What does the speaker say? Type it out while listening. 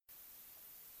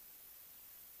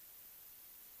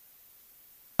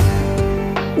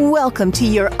Welcome to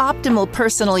your Optimal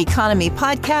Personal Economy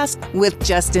podcast with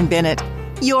Justin Bennett.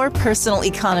 Your personal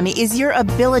economy is your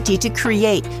ability to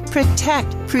create,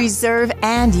 protect, preserve,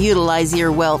 and utilize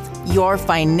your wealth, your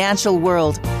financial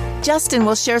world. Justin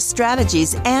will share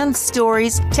strategies and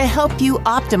stories to help you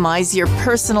optimize your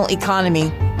personal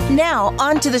economy. Now,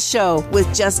 on to the show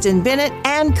with Justin Bennett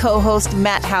and co-host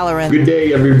Matt Halloran. Good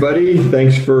day, everybody.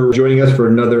 Thanks for joining us for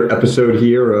another episode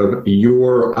here of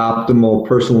Your Optimal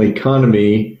Personal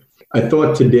Economy. I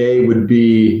thought today would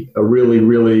be a really,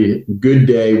 really good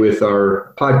day with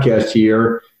our podcast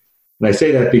here. And I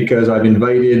say that because I've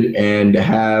invited and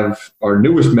have our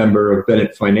newest member of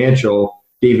Bennett Financial,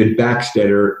 David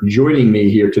Bachstetter, joining me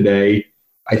here today.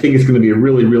 I think it's going to be a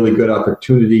really, really good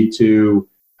opportunity to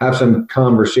have some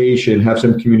conversation, have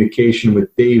some communication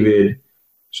with David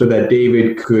so that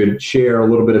David could share a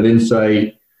little bit of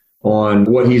insight on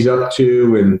what he's up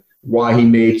to and why he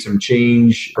made some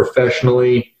change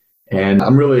professionally. And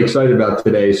I'm really excited about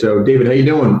today. So David, how you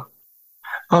doing?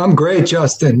 I'm great,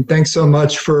 Justin. Thanks so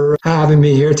much for having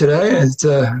me here today. It's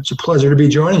a pleasure to be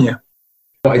joining you.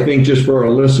 I think just for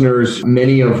our listeners,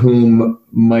 many of whom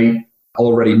might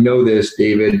already know this,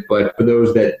 David, but for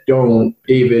those that don't,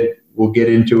 David will get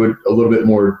into it a little bit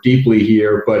more deeply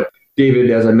here. But David,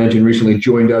 as I mentioned, recently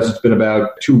joined us. It's been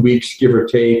about 2 weeks, give or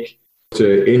take. It's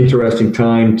an interesting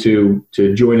time to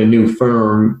join a new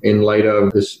firm in light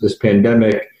of this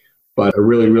pandemic. But a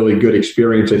really, really good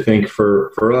experience, I think,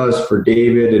 for us, for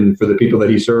David, and for the people that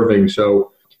he's serving.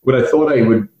 So what I thought I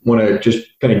would want to just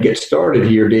kind of get started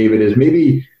here, David, is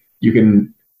maybe you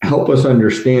can help us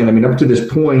understand. I mean, up to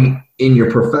this point in your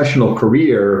professional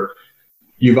career,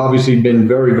 you've obviously been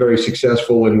very, very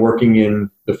successful in working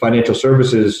in the financial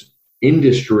services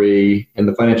industry and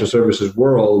the financial services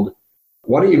world.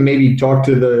 Why don't you maybe talk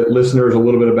to the listeners a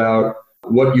little bit about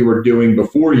what you were doing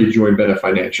before you joined Bennett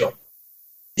Financial?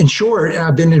 In short,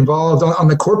 I've been involved on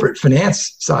the corporate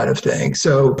finance side of things.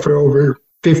 So for over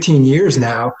 15 years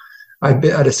now, I've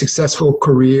been at a successful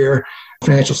career in the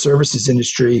financial services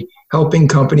industry, helping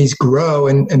companies grow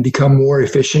and become more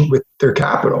efficient with their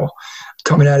capital.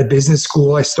 Coming out of business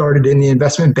school, I started in the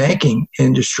investment banking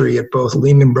industry at both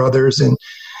Lehman Brothers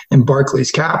and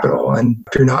Barclays Capital. And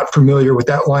if you're not familiar with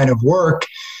that line of work,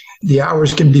 the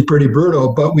hours can be pretty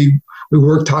brutal, but we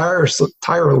work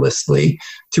tirelessly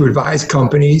to advise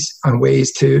companies on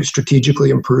ways to strategically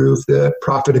improve the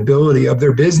profitability of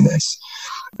their business,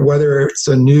 whether it's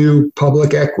a new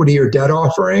public equity or debt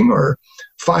offering or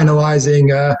finalizing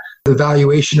the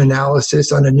valuation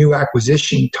analysis on a new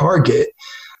acquisition target.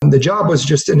 The job was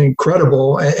just an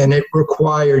incredible, and it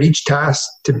required each task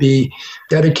to be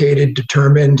dedicated,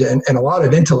 determined, and a lot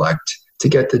of intellect to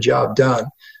get the job done.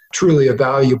 Truly a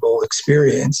valuable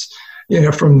experience.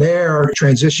 From there,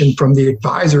 transitioned from the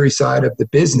advisory side of the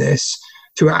business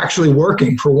to actually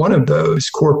working for one of those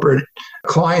corporate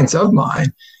clients of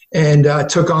mine, and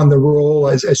took on the role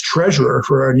as treasurer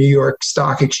for a New York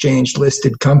Stock Exchange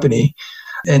listed company.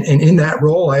 And in that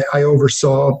role, I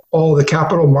oversaw all the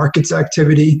capital markets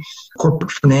activity,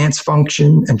 corporate finance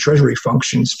function, and treasury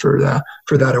functions for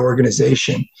that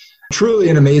organization. Truly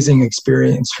an amazing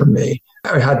experience for me.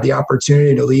 I had the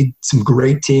opportunity to lead some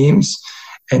great teams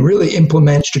and really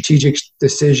implement strategic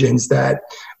decisions that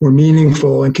were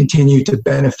meaningful and continue to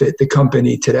benefit the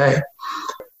company today.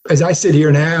 As I sit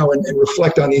here now and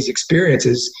reflect on these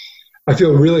experiences, I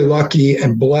feel really lucky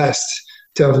and blessed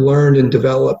to have learned and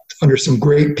developed under some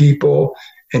great people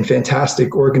and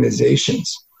fantastic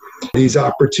organizations. These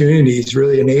opportunities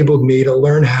really enabled me to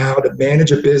learn how to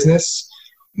manage a business,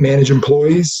 manage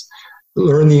employees,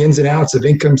 learn the ins and outs of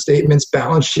income statements,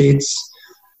 balance sheets,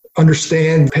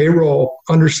 understand payroll,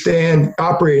 understand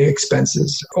operating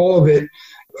expenses, all of it,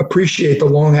 appreciate the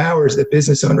long hours that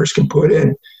business owners can put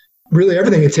in, really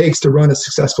everything it takes to run a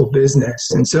successful business.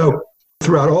 And so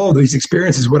throughout all of these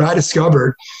experiences, what I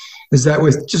discovered is that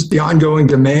with just the ongoing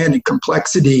demand and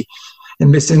complexity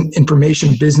and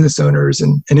misinformation business owners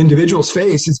and individuals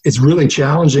face, it's really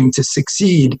challenging to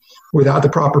succeed without the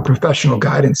proper professional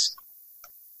guidance.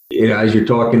 As you're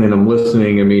talking and I'm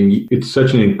listening, I mean, it's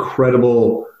such an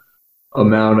incredible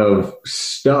amount of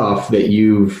stuff that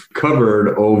you've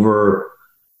covered over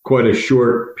quite a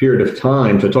short period of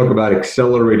time. To talk about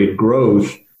accelerated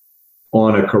growth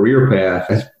on a career path,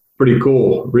 that's pretty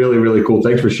cool. Really, really cool.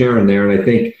 Thanks for sharing there. And I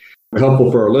think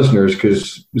helpful for our listeners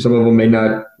because some of them may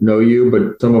not know you,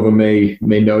 but some of them may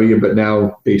know you, but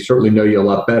now they certainly know you a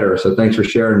lot better. So thanks for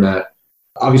sharing that.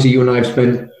 Obviously, you and I have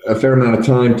spent a fair amount of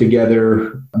time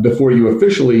together before you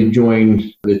officially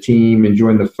joined the team and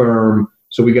joined the firm.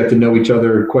 So we got to know each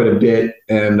other quite a bit,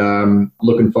 and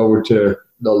looking forward to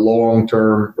the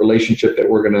long-term relationship that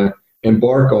we're going to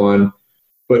embark on.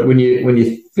 But when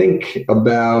you think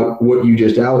about what you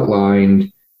just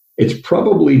outlined, it's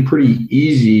probably pretty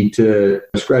easy to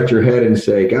scratch your head and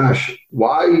say, gosh,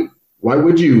 why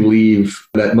would you leave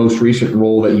that most recent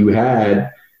role that you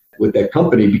had with that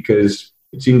company? Because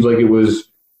it seems like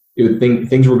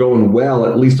things were going well,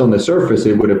 at least on the surface.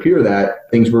 It would appear that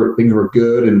things were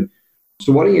good. And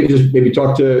so why don't you just maybe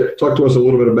talk to us a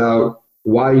little bit about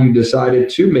why you decided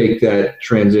to make that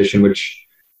transition, which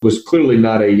was clearly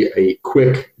not a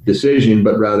quick decision,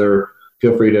 but rather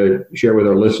feel free to share with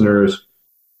our listeners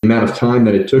the amount of time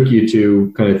that it took you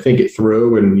to kind of think it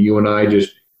through. And you and I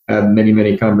just had many,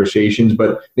 many conversations,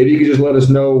 but maybe you could just let us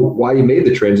know why you made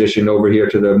the transition over here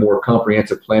to the more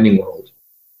comprehensive planning world.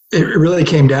 It really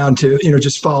came down to,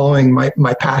 just following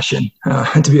my passion,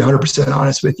 to be 100%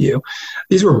 honest with you.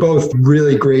 These were both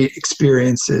really great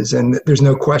experiences. And there's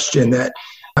no question that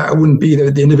I wouldn't be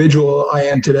the individual I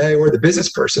am today or the business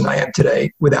person I am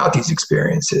today without these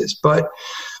experiences. But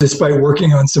despite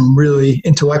working on some really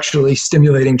intellectually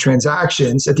stimulating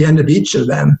transactions, at the end of each of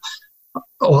them,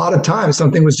 a lot of times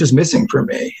something was just missing for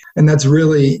me. And that's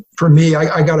really, for me,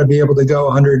 I got to be able to go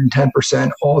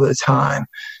 110% all the time.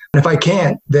 And if I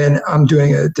can't, then I'm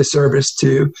doing a disservice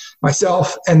to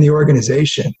myself and the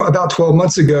organization. About 12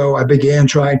 months ago, I began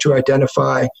trying to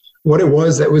identify what it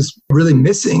was that was really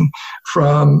missing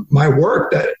from my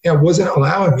work that wasn't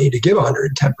allowing me to give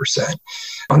 110%.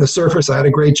 On the surface, I had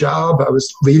a great job. I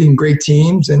was leading great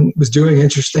teams and was doing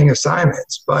interesting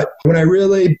assignments. But when I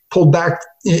really pulled back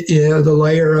the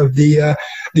layer of the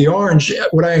orange,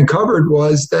 what I uncovered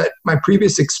was that my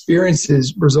previous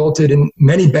experiences resulted in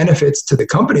many benefits to the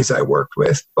companies I worked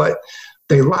with, but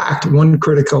they lacked one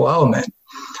critical element.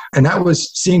 And that was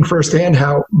seeing firsthand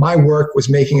how my work was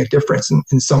making a difference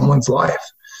in someone's life.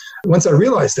 Once I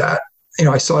realized that,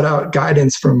 I sought out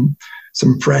guidance from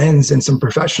some friends and some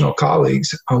professional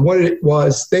colleagues on what it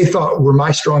was they thought were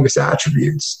my strongest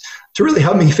attributes to really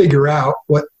help me figure out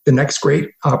what the next great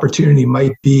opportunity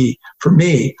might be for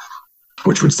me,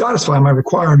 which would satisfy my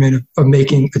requirement of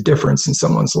making a difference in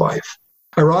someone's life.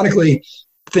 Ironically,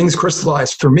 things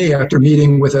crystallized for me after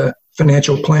meeting with a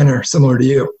financial planner similar to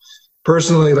you.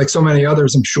 Personally, like so many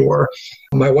others, I'm sure,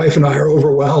 my wife and I are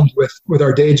overwhelmed with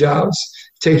our day jobs,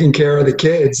 taking care of the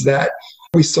kids, that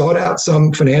we sought out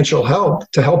some financial help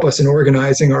to help us in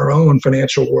organizing our own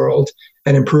financial world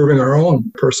and improving our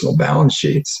own personal balance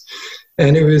sheets.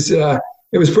 And it was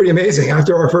pretty amazing.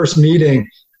 After our first meeting,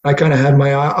 I kind of had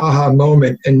my aha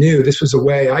moment and knew this was a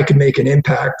way I could make an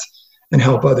impact and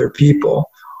help other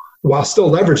people while still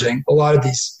leveraging a lot of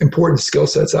these important skill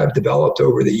sets I've developed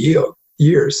over the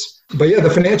years. But yeah, the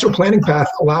financial planning path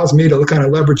allows me to kind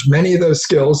of leverage many of those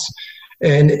skills,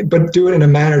 but do it in a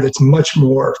manner that's much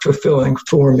more fulfilling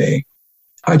for me.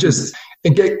 I just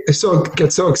get so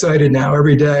excited now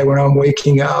every day when I'm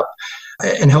waking up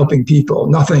and helping people.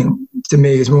 Nothing to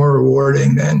me is more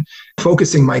rewarding than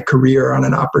focusing my career on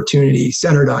an opportunity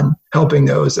centered on helping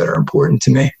those that are important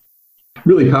to me.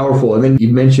 Really powerful. And then you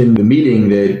mentioned the meeting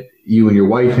that you and your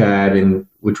wife had, and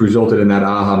which resulted in that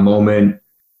aha moment,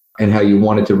 and how you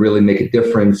wanted to really make a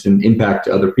difference and impact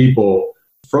other people.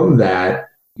 From that,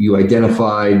 you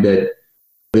identified that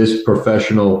this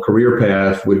professional career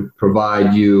path would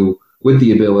provide you with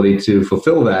the ability to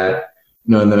fulfill that.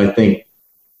 And then I think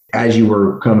as you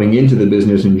were coming into the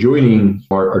business and joining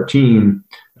our team,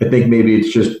 I think maybe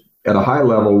it's just at a high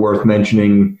level worth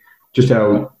mentioning just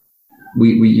how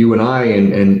you and I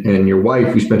and your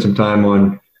wife, we spent some time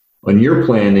on your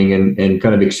planning and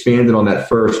kind of expanded on that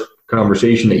first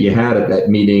conversation that you had at that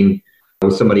meeting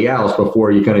with somebody else before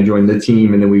you kind of joined the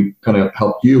team. And then we kind of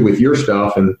helped you with your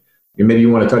stuff. And maybe you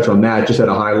want to touch on that just at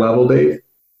a high level, Dave.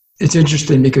 It's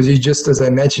interesting because as I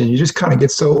mentioned, you just kind of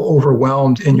get so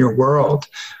overwhelmed in your world,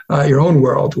 your own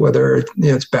world, whether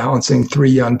it's balancing 3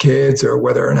 young kids or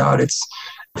whether or not it's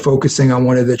focusing on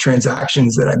one of the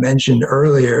transactions that I mentioned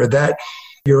earlier, that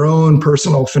your own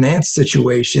personal finance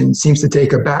situation seems to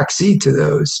take a backseat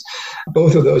to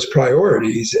both of those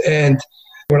priorities. And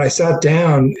when I sat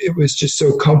down, it was just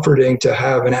so comforting to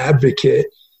have an advocate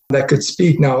that could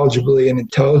speak knowledgeably and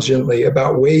intelligently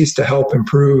about ways to help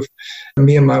improve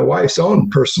me and my wife's own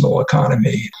personal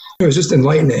economy. It was just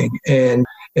enlightening, and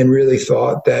really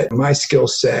thought that my skill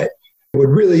set would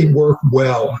really work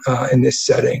well in this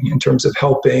setting in terms of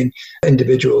helping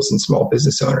individuals and small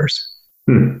business owners.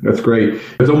 That's great.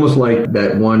 It's almost like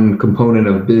that one component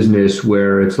of business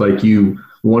where it's like you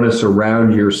want to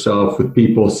surround yourself with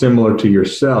people similar to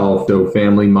yourself, so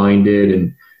family-minded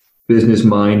and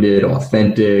business-minded,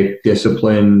 authentic,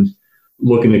 disciplined,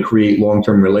 looking to create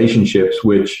long-term relationships,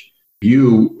 which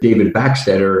you, David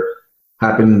Bachstetter,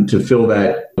 happen to fill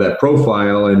that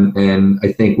profile. And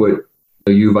I think what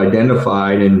you've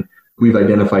identified and we've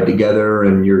identified together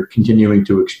and you're continuing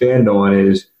to expand on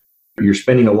is you're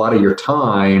spending a lot of your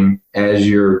time as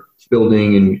you're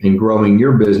building and growing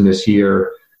your business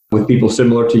here with people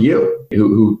similar to you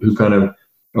who kind of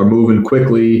are moving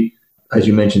quickly, as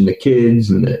you mentioned, the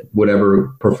kids and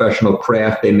whatever professional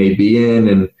craft they may be in,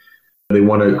 and they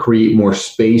want to create more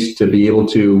space to be able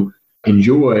to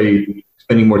enjoy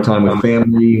spending more time with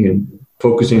family and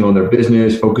focusing on their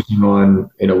business, focusing on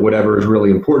whatever is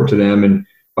really important to them. And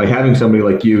by having somebody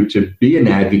like you to be an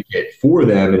advocate for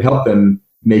them and help them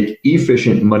make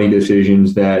efficient money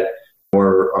decisions that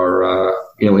are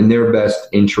in their best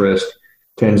interest,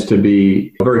 tends to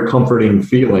be a very comforting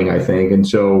feeling, I think. And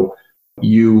so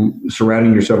you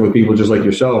surrounding yourself with people just like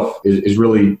yourself is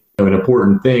really an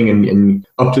important thing. And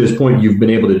up to this point, you've been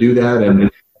able to do that. And I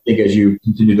think as you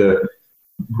continue to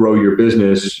grow your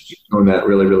business, you're doing that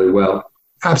really, really well.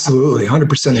 Absolutely.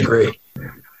 100% agree.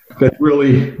 That's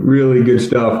really, really good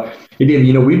stuff. Hey,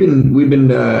 Dave, we've been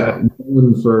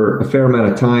going for a fair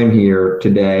amount of time here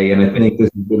today, and I think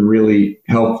this has been really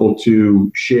helpful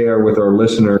to share with our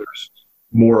listeners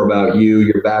more about you,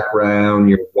 your background,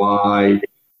 your why.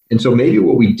 And so maybe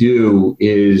what we do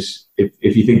is,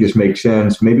 if you think this makes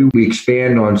sense, maybe we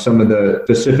expand on some of the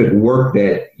specific work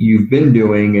that you've been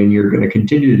doing and you're going to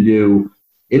continue to do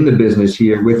in the business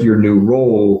here with your new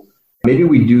role. Maybe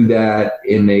we do that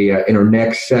in our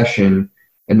next session,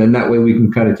 and then that way we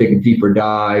can kind of take a deeper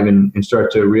dive and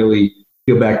start to really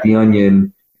peel back the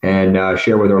onion and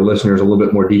share with our listeners a little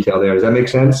bit more detail there. Does that make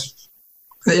sense?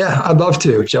 Yeah, I'd love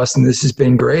to, Justin. This has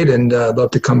been great, and I'd love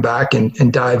to come back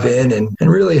and dive in and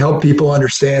really help people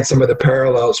understand some of the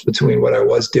parallels between what I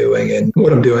was doing and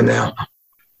what I'm doing now.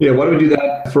 Yeah, why don't we do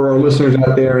that for our listeners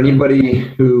out there? Anybody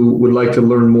who would like to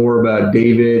learn more about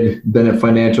David, Bennett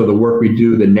Financial, the work we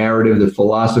do, the narrative, the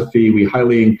philosophy, we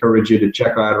highly encourage you to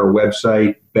check out our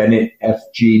website,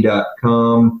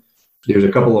 bennettfg.com. There's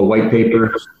a couple of white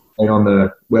papers right on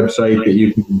the website that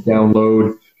you can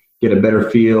download, get a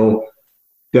better feel.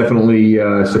 Definitely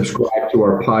subscribe to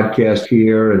our podcast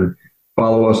here and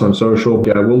follow us on social.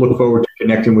 We'll look forward to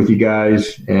connecting with you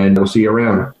guys, and we'll see you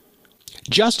around.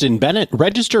 Justin Bennett,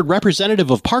 registered representative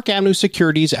of Park Avenue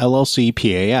Securities, LLC,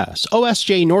 PAS,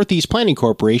 OSJ Northeast Planning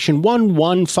Corporation,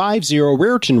 1150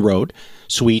 Raritan Road,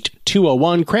 Suite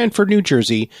 201, Cranford, New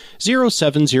Jersey,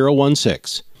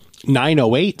 07016,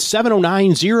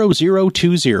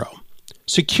 908-709-0020.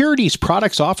 Securities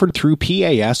products offered through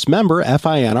PAS, member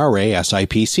FINRA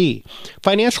SIPC.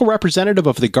 Financial representative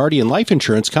of the Guardian Life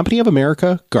Insurance Company of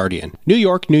America, Guardian, New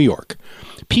York, New York.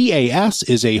 PAS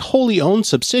is a wholly owned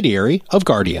subsidiary of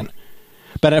Guardian.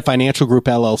 Bennett Financial Group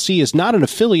LLC is not an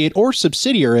affiliate or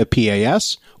subsidiary of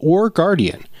PAS or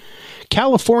Guardian.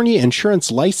 California Insurance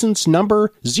License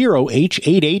Number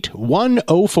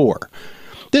 0H88104.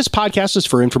 This podcast is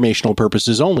for informational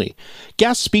purposes only.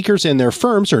 Guest speakers and their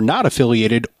firms are not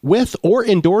affiliated with or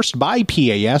endorsed by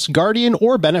PAS, Guardian,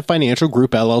 or Bennett Financial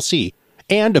Group LLC,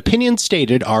 and opinions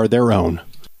stated are their own.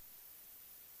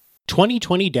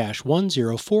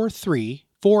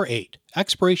 2020-104348,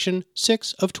 expiration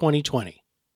 6 of 2020.